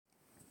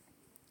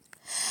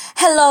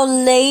Hello,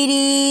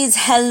 ladies.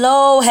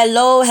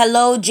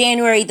 Hello.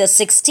 January the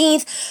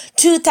 16th,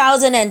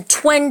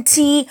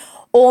 2020.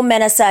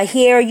 Menasa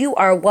here. You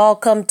are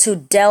welcome to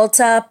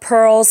Delta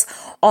Pearls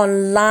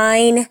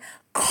Online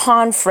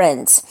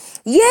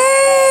Conference. Yay!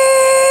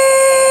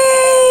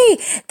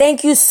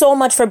 Thank you so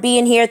much for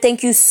being here.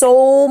 Thank you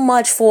so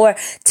much for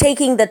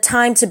taking the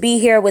time to be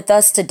here with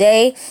us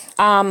today.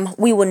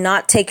 We will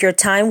not take your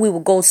time. We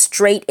will go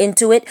straight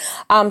into it.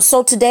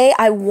 So today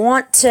I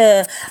want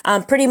to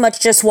pretty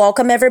much just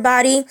welcome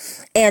everybody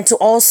and to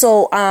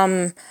also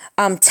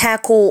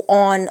tackle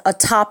on a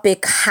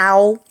topic,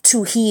 how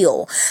to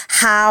heal.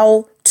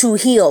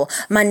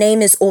 My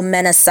name is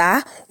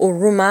Omenasa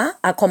Oruma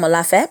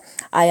Akomalafe.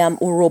 I am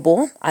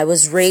Urobo. I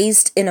was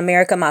raised in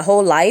America my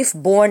whole life,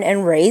 born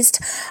and raised.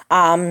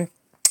 I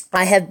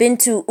have been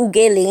to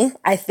Ughelli,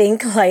 I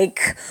think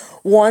like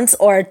once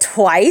or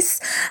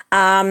twice.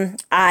 I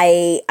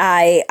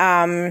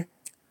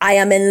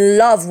am in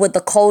love with the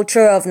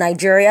culture of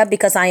Nigeria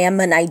because I am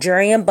a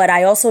Nigerian, but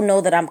I also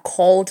know that I'm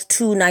called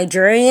to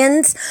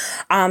Nigerians.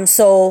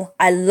 So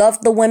I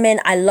love the women.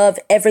 I love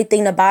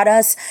everything about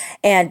us.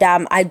 And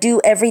I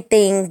do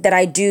everything that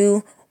I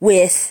do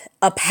with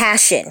a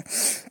passion.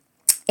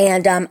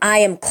 And I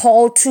am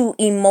called to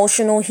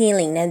emotional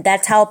healing. And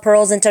that's how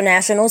Pearls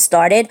International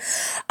started.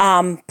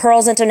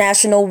 Pearls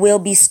International will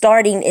be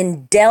starting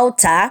in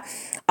Delta.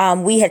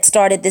 We had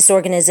started this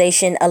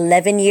organization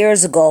 11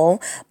 years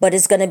ago, but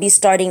it's going to be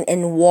starting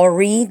in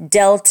Warri,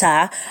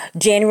 Delta,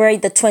 January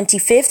the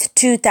 25th,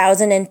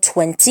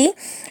 2020.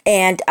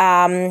 And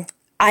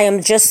I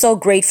am just so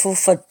grateful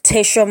for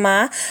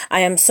Teshoma. I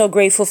am so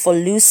grateful for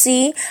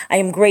Lucy. I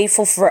am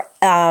grateful for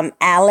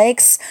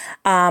Alex.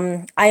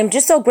 I am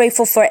just so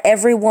grateful for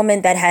every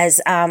woman that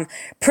has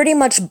pretty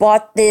much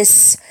bought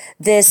this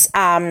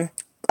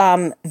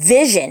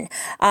vision.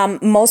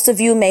 Most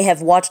of you may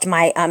have watched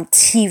my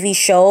TV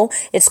show.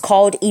 It's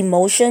called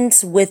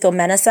Emotions with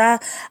Omenasa.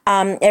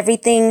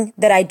 Everything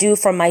that I do,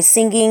 from my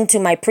singing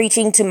to my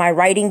preaching to my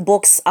writing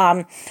books,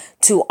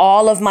 to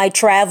all of my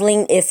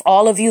traveling. If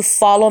all of you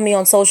follow me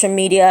on social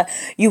media,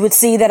 you would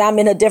see that I'm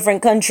in a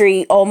different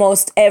country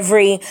almost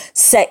every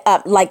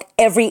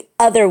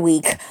other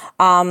week.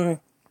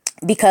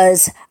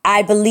 Because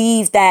I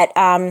believe that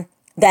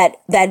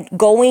that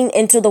going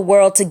into the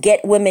world to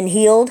get women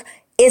healed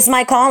is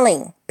my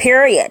calling,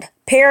 period.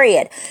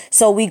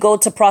 So we go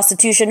to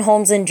prostitution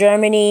homes in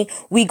Germany.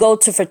 We go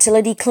to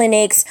fertility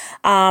clinics.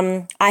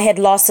 I had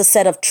lost a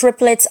set of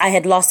triplets. I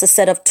had lost a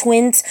set of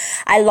twins.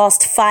 I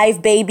lost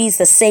 5 babies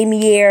the same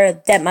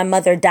year that my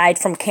mother died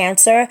from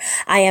cancer.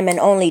 I am an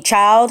only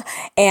child,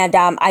 and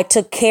I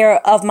took care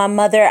of my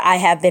mother. I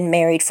have been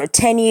married for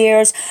 10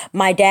 years.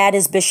 My dad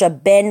is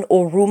Bishop Ben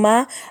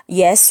Oruma.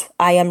 Yes,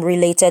 I am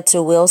related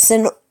to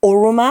Wilson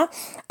Oruma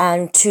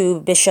and to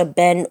Bishop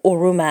Ben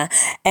Oruma.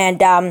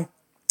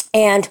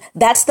 And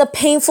that's the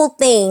painful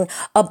thing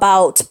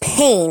about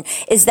pain,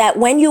 is that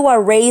when you are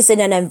raised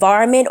in an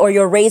environment or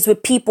you're raised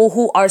with people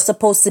who are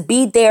supposed to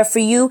be there for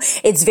you,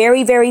 it's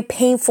very, very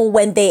painful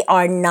when they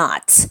are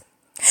not.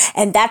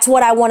 And that's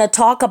what I want to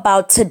talk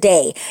about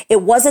today.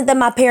 It wasn't that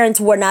my parents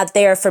were not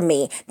there for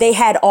me. They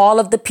had all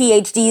of the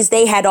PhDs.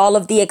 They had all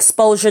of the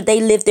exposure.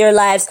 They lived their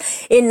lives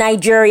in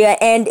Nigeria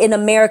and in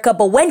America.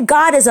 But when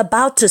God is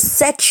about to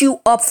set you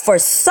up for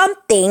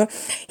something,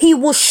 He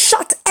will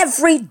shut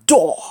every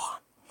door.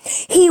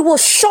 He will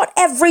shut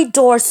every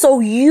door so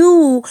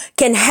you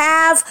can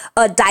have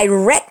a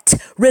direct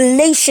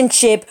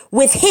relationship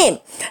with Him.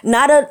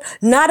 Not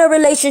a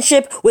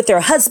relationship with your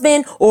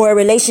husband, or a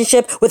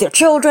relationship with your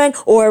children,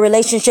 or a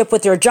relationship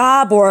with your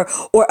job, or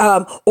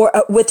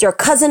with your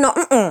cousin.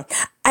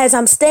 As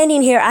I'm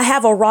standing here, I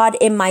have a rod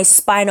in my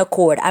spinal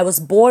cord. I was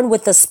born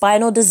with a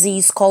spinal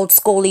disease called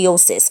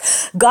scoliosis.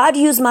 God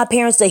used my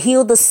parents to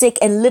heal the sick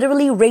and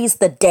literally raise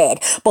the dead.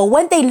 But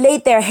when they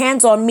laid their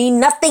hands on me,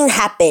 nothing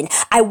happened.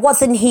 I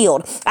wasn't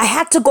healed. I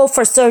had to go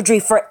for surgery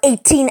for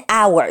 18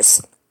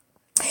 hours.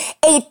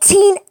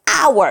 18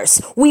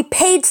 hours. We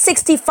paid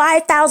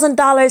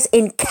 $65,000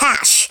 in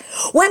cash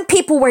when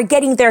people were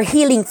getting their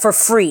healing for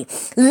free.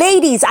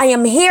 Ladies, I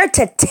am here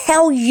to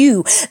tell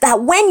you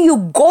that when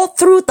you go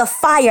through the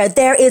fire,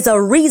 there is a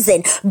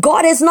reason.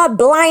 God is not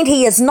blind.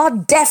 He is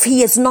not deaf.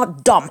 He is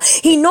not dumb.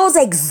 He knows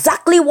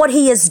exactly what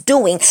He is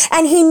doing.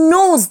 And He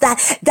knows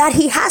that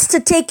He has to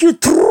take you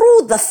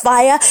through the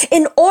fire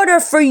in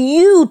order for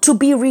you to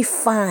be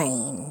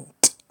refined.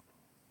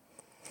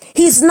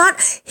 His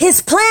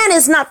plan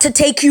is not to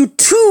take you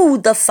to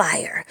the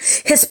fire.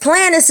 His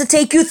plan is to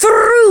take you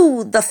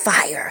through the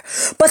fire.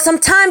 But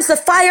sometimes the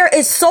fire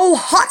is so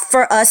hot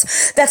for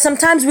us that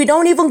sometimes we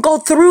don't even go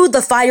through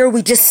the fire.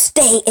 We just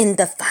stay in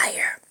the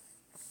fire.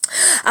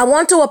 I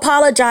want to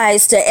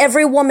apologize to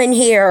every woman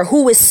here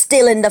who is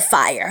still in the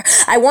fire.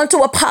 I want to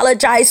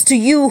apologize to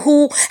you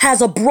who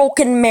has a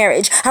broken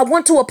marriage. I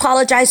want to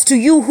apologize to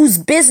you whose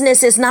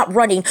business is not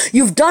running.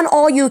 You've done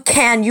all you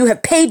can. You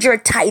have paid your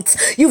tithes.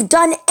 You've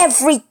done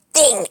everything.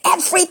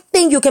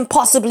 everything you can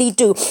possibly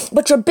do,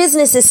 but your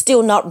business is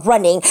still not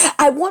running.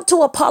 I want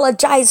to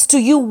apologize to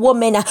you,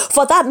 woman,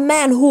 for that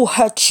man who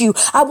hurt you.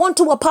 I want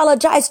to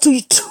apologize to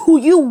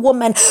you,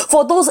 woman,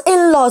 for those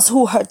in-laws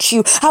who hurt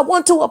you. I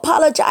want to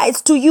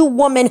apologize to you,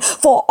 woman,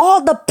 for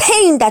all the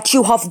pain that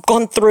you have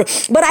gone through.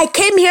 But I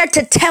came here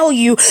to tell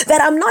you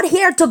that I'm not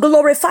here to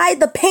glorify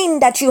the pain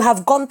that you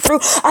have gone through.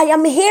 I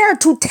am here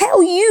to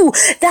tell you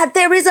that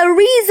there is a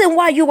reason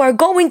why you are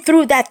going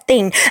through that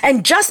thing.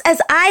 And just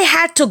as I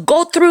had to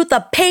go through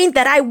the pain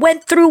that I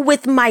went through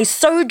with my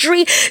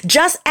surgery,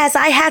 just as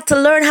I had to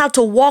learn how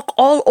to walk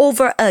all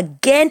over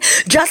again,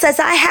 just as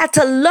I had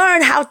to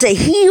learn how to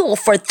heal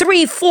for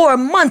 3-4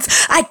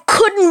 months, I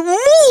couldn't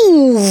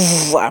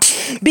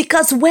move.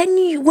 Because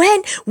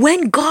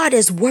when God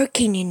is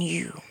working in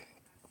you,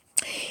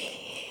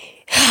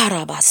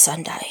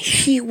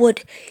 he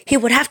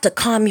would have to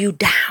calm you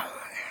down.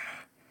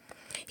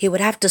 He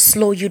would have to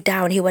slow you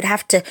down. He would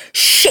have to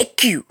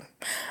shake you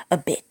a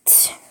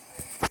bit.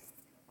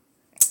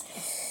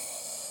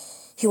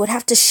 He would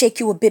have to shake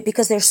you a bit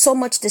because there's so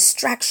much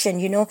distraction,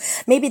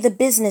 Maybe the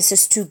business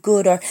is too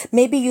good, or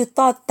maybe you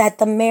thought that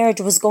the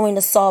marriage was going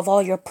to solve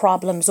all your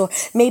problems, or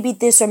maybe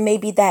this or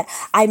maybe that.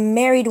 I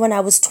married when I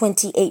was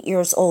 28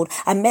 years old.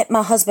 I met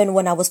my husband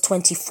when I was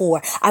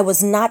 24. I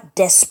was not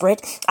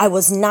desperate. I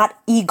was not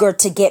eager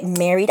to get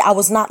married. I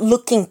was not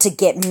looking to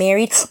get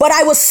married, but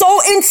I was so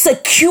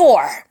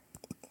insecure.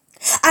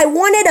 I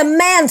wanted a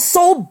man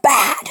so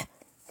bad.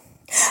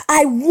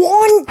 I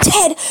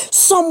wanted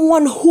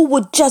someone who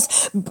would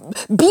just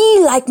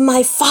be like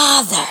my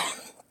father.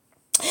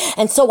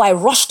 And so I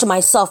rushed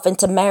myself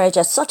into marriage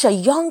at such a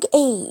young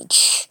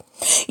age.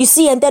 You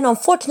see, and then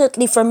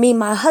unfortunately for me,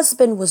 my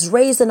husband was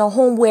raised in a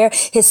home where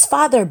his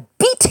father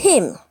beat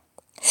him.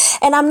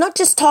 And I'm not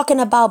just talking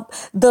about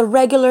the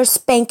regular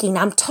spanking.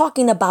 I'm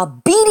talking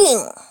about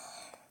beating.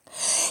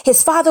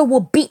 His father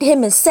will beat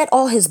him and set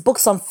all his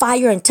books on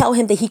fire and tell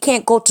him that he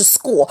can't go to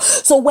school.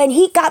 So when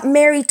he got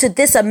married to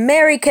this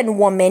American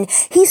woman,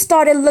 he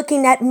started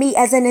looking at me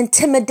as an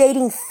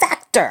intimidating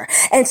factor.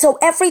 And so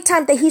every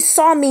time that he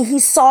saw me, he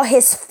saw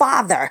his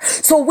father.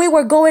 So we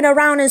were going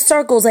around in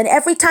circles. And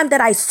every time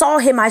that I saw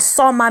him, I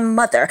saw my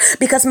mother,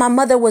 because my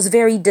mother was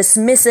very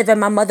dismissive and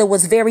my mother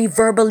was very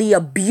verbally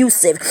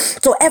abusive.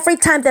 So every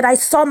time that I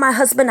saw my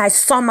husband, I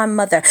saw my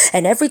mother.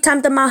 And every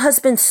time that my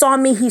husband saw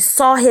me, he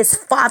saw his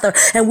father.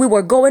 And we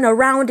were going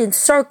around in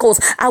circles.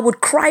 I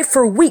would cry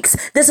for weeks.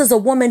 This is a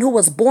woman who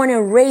was born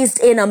and raised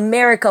in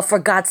America, for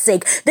God's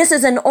sake. This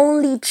is an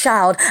only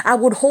child. I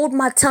would hold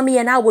my tummy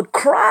and I would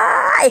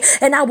cry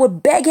and I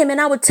would beg him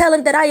and I would tell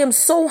him that I am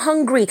so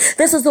hungry.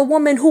 This is a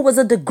woman who was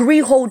a degree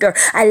holder.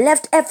 I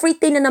left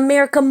everything in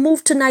America,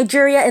 moved to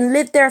Nigeria and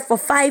lived there for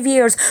 5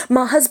 years.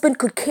 My husband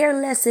could care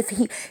less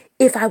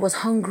if I was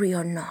hungry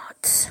or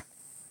not.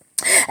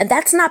 And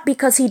that's not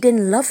because he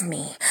didn't love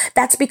me.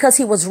 That's because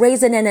he was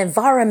raised in an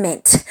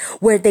environment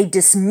where they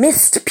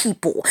dismissed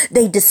people.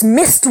 They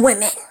dismissed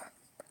women.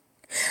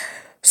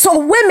 So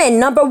women,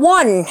 number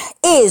one,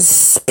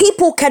 is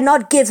people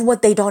cannot give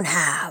what they don't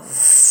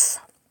have.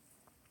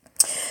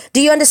 Do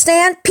you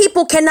understand?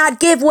 People cannot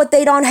give what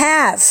they don't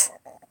have.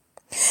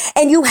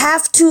 And you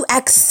have to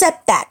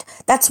accept that.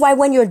 That's why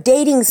when you're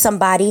dating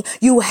somebody,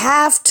 you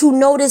have to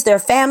notice their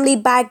family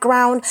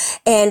background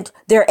and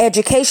their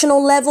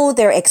educational level,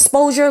 their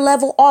exposure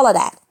level, all of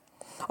that.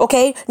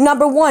 Okay,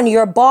 number one,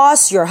 your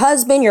boss, your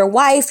husband, your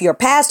wife, your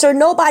pastor,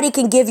 nobody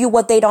can give you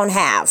what they don't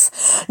have.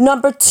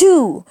 Number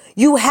two,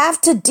 you have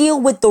to deal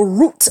with the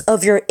root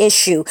of your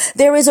issue.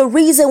 There is a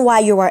reason why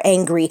you are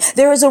angry.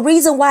 There is a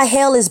reason why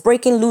hell is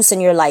breaking loose in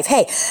your life.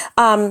 Hey,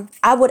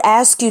 I would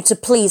ask you to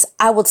please,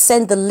 I would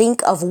send the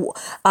link of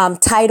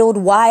titled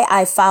Why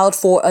I Filed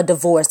for a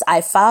Divorce. I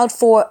filed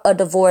for a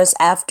divorce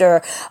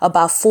after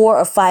about 4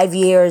 or 5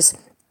 years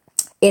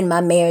in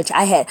my marriage.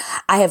 I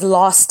have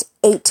lost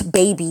 8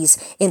 babies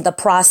in the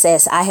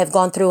process. I have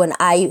gone through an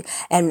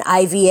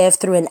IVF,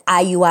 through an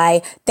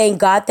IUI. Thank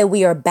God that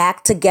we are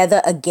back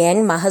together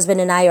again. My husband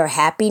and I are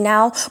happy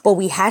now, but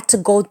we had to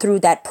go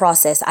through that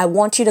process. I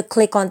want you to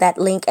click on that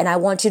link and I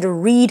want you to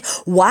read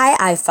why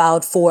I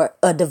filed for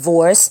a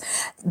divorce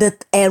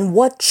and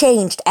what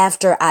changed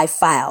after I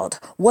filed.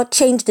 What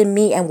changed in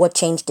me and what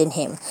changed in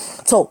him.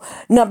 So,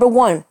 number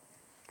one,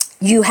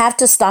 you have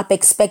to stop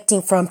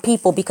expecting from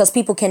people because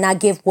people cannot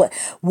give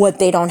what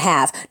they don't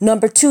have.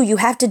 Number two, you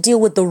have to deal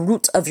with the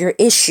root of your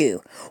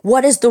issue.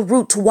 What is the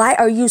root? Why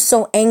are you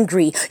so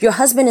angry? Your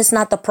husband is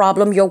not the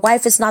problem. Your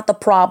wife is not the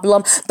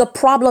problem. The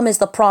problem is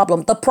the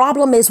problem. The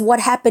problem is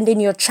what happened in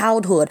your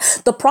childhood.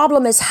 The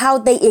problem is how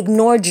they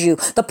ignored you.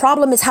 The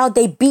problem is how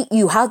they beat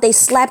you, how they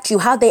slapped you,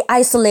 how they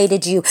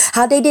isolated you,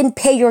 how they didn't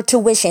pay your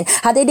tuition,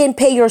 how they didn't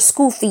pay your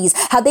school fees,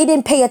 how they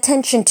didn't pay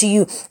attention to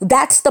you.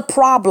 That's the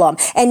problem.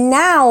 And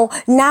now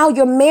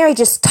your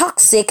marriage is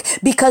toxic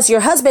because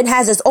your husband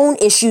has his own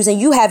issues and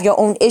you have your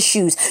own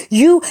issues.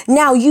 You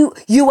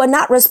are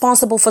not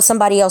responsible for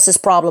somebody else's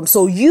problem.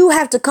 So you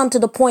have to come to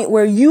the point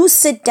where you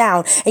sit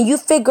down and you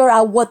figure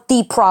out what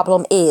the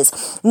problem is.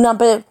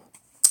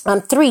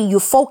 Three, you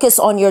focus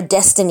on your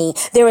destiny.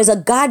 There is a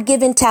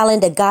God-given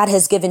talent that God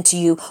has given to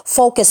you.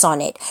 Focus on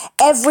it.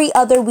 Every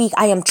other week,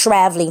 I am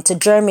traveling to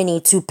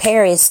Germany, to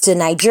Paris, to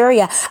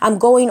Nigeria. I'm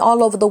going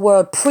all over the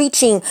world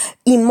preaching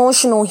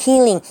emotional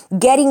healing,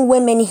 getting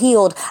women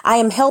healed. I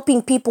am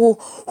helping people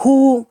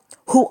who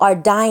are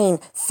dying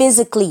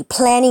physically,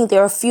 planning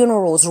their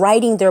funerals,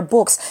 writing their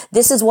books.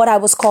 This is what I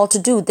was called to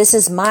do. This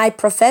is my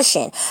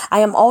profession. I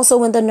am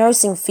also in the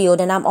nursing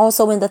field, and I'm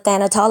also in the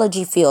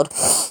thanatology field.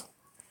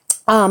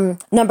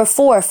 Number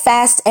 4,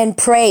 fast and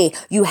pray.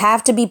 You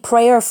have to be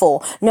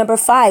prayerful. Number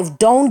 5,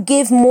 don't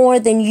give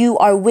more than you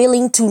are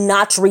willing to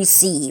not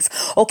receive.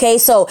 Okay.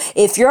 So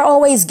if you're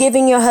always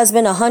giving your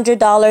husband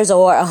 $100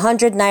 or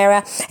 100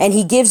 naira and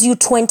he gives you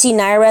 20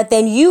 naira,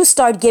 then you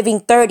start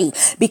giving 30,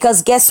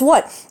 because guess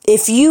what?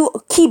 If you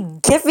keep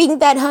giving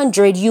that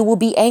 100, you will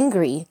be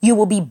angry. You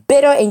will be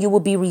bitter and you will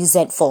be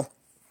resentful.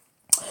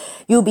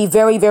 You'll be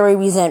very, very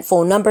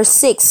resentful. Number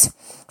 6,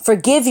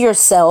 forgive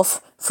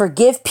yourself.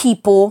 Forgive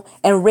people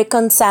and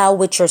reconcile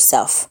with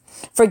yourself.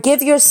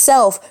 Forgive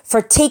yourself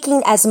for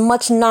taking as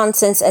much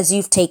nonsense as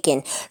you've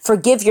taken.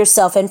 Forgive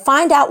yourself and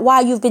find out why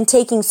you've been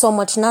taking so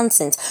much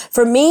nonsense.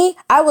 For me,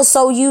 I was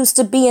so used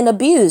to being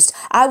abused.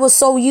 I was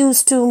so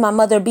used to my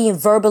mother being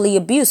verbally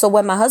abused. So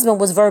when my husband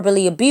was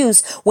verbally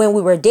abused when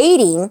we were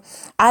dating,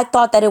 I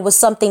thought that it was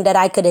something that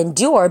I could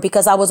endure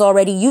because I was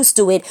already used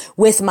to it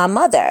with my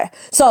mother.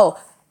 So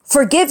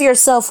forgive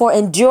yourself for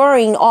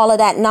enduring all of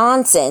that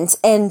nonsense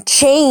and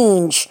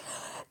change.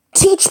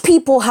 Teach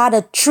people how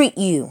to treat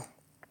you.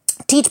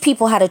 Teach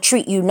people how to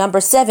treat you.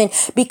 Number 7,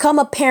 become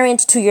a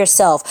parent to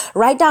yourself.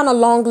 Write down a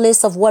long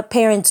list of what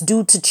parents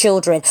do to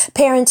children.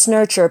 Parents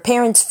nurture.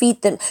 Parents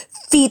feed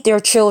their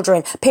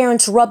children.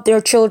 Parents rub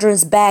their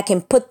children's back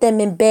and put them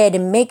in bed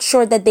and make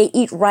sure that they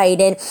eat right.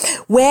 And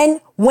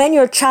when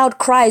your child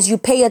cries, you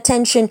pay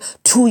attention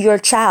to your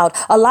child.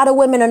 A lot of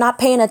women are not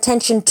paying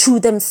attention to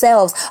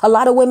themselves. A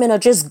lot of women are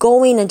just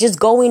going and just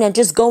going and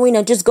just going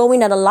and just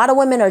going. And a lot of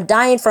women are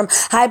dying from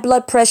high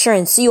blood pressure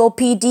and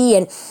COPD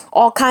and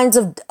all kinds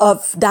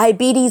of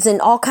diabetes and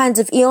all kinds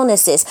of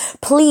illnesses.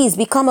 Please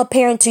become a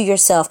parent to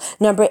yourself.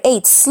 Number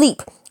 8,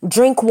 sleep.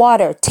 Drink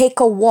water, take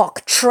a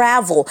walk,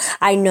 travel.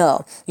 I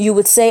know you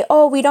would say,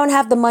 oh, we don't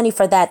have the money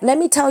for that. Let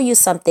me tell you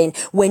something.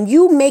 When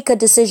you make a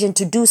decision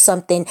to do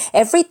something,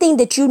 everything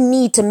that you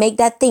need to make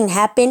that thing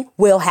happen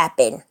will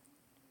happen.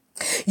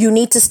 You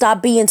need to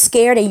stop being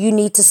scared and you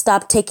need to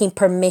stop taking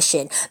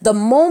permission. The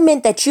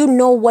moment that you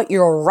know what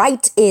your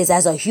right is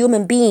as a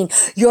human being,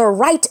 your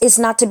right is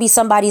not to be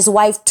somebody's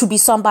wife, to be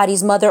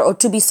somebody's mother, or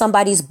to be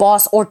somebody's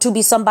boss, or to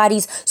be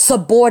somebody's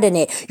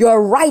subordinate.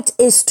 Your right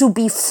is to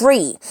be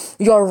free.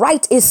 Your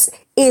right is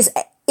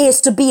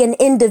to be an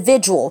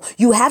individual.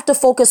 You have to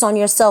focus on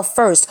yourself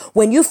first.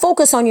 When you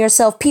focus on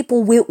yourself,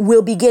 people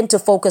will begin to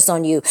focus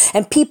on you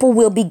and people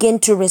will begin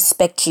to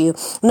respect you.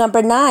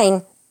 Number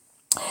 9,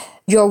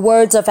 your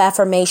words of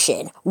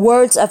affirmation,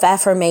 words of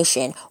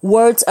affirmation,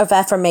 words of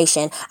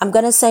affirmation. I'm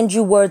going to send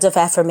you words of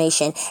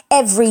affirmation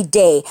every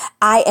day.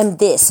 I am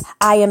this.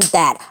 I am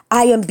that.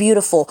 I am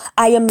beautiful.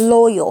 I am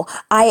loyal.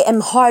 I am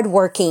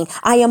hardworking.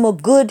 I am a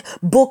good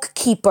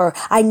bookkeeper.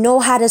 I know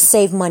how to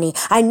save money.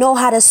 I know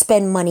how to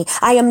spend money.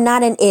 I am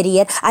not an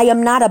idiot. I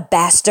am not a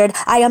bastard.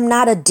 I am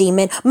not a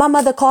demon. My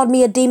mother called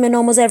me a demon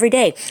almost every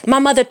day. My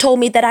mother told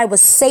me that I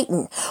was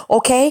Satan.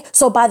 Okay.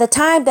 So by the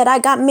time that I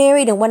got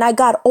married and when I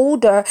got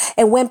older,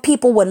 and when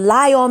people would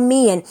lie on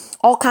me and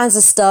all kinds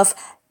of stuff,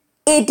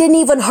 it didn't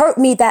even hurt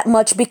me that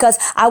much because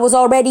I was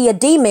already a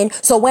demon.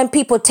 So when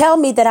people tell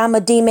me that I'm a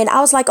demon, I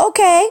was like,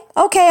 okay,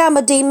 I'm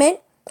a demon.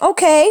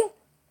 Okay.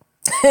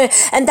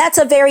 And that's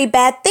a very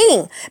bad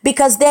thing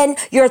because then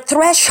your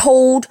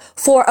threshold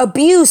for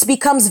abuse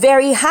becomes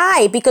very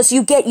high because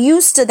you get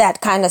used to that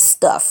kind of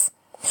stuff.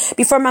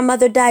 Before my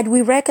mother died,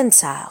 we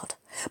reconciled.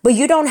 But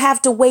you don't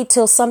have to wait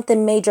till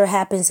something major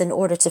happens in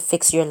order to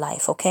fix your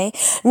life, okay?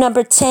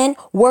 Number 10,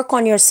 work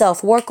on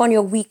yourself. Work on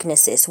your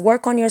weaknesses.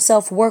 Work on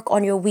yourself. Work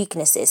on your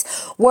weaknesses.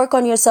 Work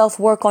on yourself.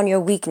 Work on your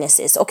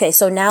weaknesses. Okay,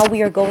 so now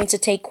we are going to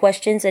take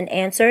questions and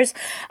answers.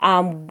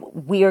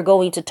 We are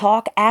going to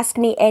talk. Ask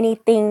me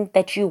anything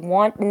that you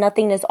want.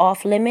 Nothing is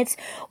off limits.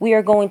 We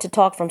are going to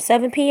talk from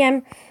 7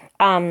 p.m.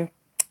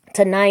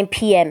 To 9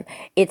 p.m.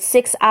 It's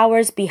 6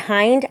 hours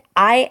behind.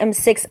 I am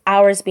 6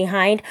 hours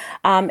behind.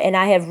 And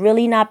I have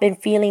really not been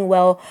feeling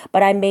well,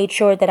 but I made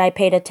sure that I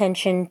paid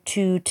attention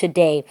to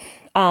today.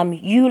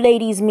 You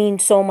ladies mean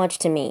so much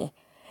to me.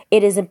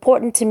 It is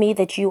important to me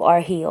that you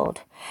are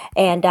healed.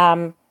 And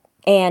I'm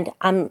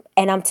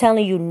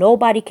telling you,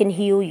 nobody can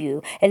heal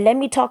you. And let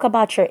me talk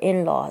about your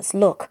in-laws.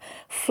 Look,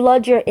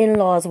 flood your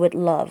in-laws with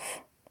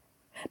love.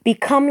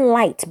 Become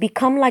light.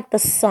 Become like the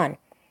sun.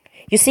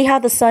 You see how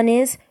the sun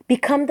is?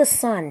 Become the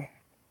sun.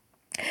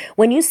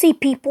 When you see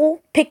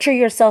people, picture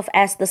yourself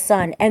as the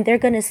sun and they're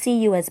going to see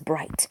you as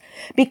bright.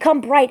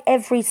 Become bright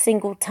every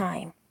single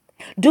time.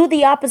 Do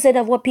the opposite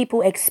of what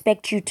people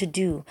expect you to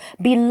do.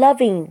 Be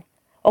loving.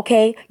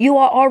 Okay, you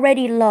are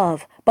already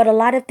loved, But a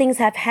lot of things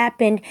have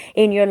happened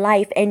in your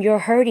life and you're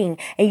hurting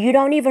and you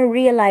don't even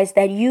realize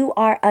that you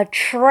are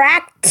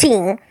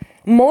attracting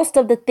most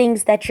of the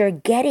things that you're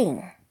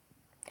getting.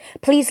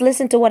 Please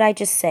listen to what I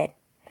just said.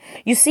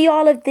 You see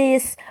all of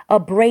this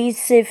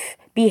abrasive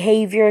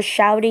behavior,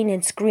 shouting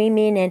and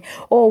screaming and,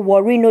 oh,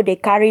 worry no they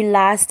carry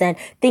last and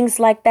things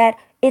like that.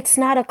 It's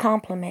not a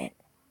compliment.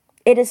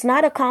 It is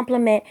not a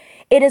compliment.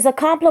 It is a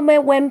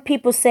compliment when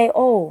people say,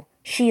 oh,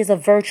 she is a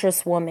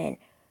virtuous woman.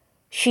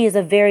 She is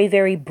a very,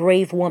 very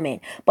brave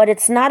woman. But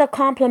it's not a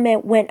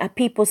compliment when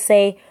people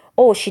say,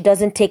 oh, she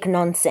doesn't take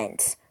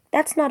nonsense.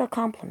 That's not a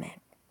compliment.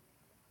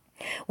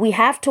 We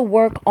have to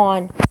work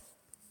on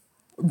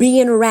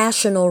being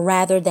rational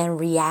rather than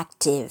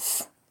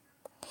reactive.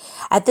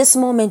 At this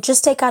moment,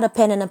 just take out a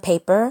pen and a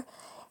paper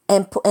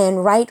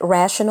and write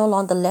rational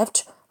on the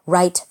left,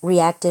 write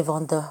reactive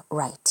on the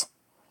right.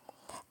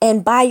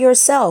 And by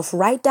yourself,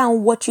 write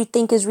down what you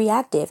think is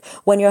reactive.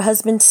 When your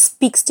husband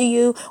speaks to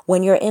you,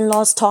 when your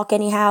in-laws talk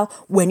anyhow,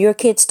 when your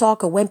kids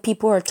talk or when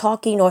people are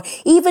talking or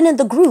even in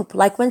the group,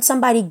 like when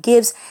somebody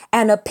gives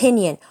an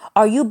opinion,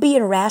 are you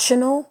being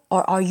rational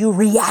or are you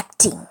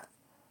reacting?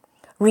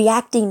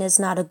 Reacting is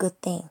not a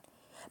good thing.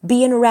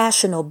 Being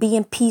rational,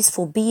 being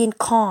peaceful, being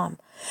calm,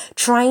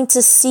 trying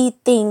to see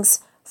things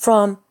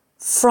from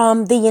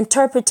the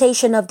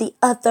interpretation of the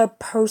other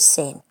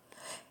person.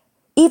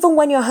 Even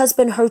when your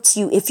husband hurts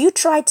you, if you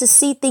try to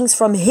see things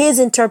from his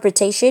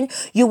interpretation,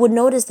 you would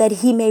notice that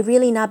he may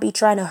really not be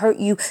trying to hurt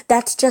you.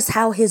 That's just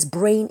how his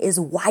brain is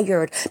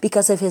wired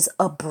because of his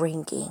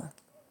upbringing.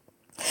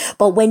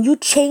 But when you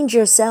change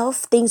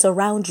yourself, things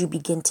around you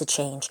begin to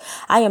change.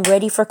 I am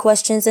ready for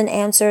questions and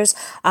answers.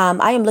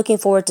 I am looking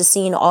forward to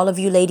seeing all of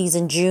you ladies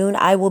in June.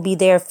 I will be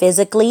there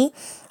physically.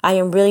 I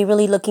am really,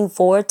 really looking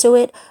forward to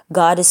it.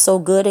 God is so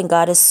good and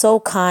God is so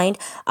kind.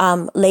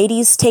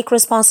 Ladies, take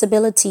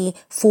responsibility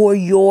for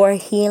your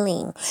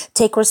healing.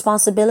 Take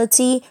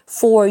responsibility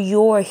for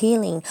your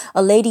healing.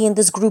 A lady in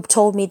this group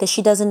told me that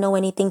she doesn't know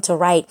anything to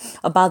write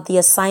about the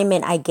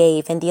assignment I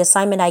gave. And the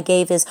assignment I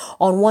gave is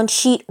on one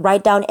sheet,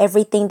 write down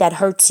everything that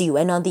hurts you.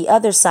 And on the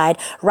other side,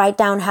 write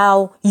down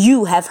how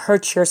you have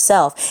hurt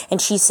yourself. And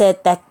she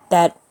said that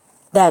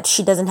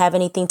she doesn't have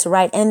anything to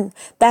write. And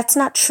that's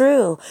not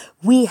true.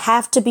 We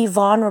have to be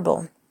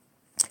vulnerable.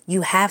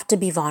 You have to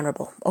be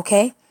vulnerable.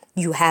 Okay?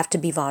 You have to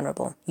be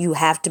vulnerable. You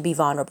have to be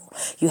vulnerable.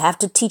 You have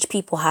to teach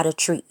people how to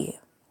treat you.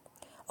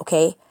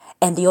 Okay?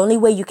 And the only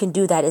way you can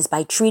do that is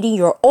by treating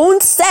your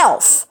own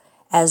self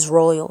as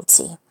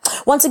royalty.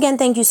 Once again,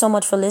 thank you so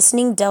much for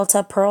listening.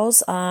 Delta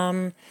Pearls.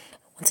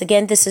 Once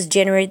again, this is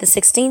January the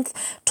 16th,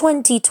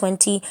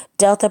 2020,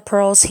 Delta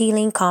Pearls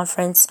Healing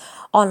Conference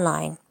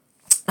online.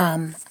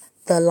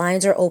 The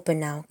lines are open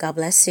now. God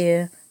bless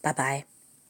you. Bye-bye.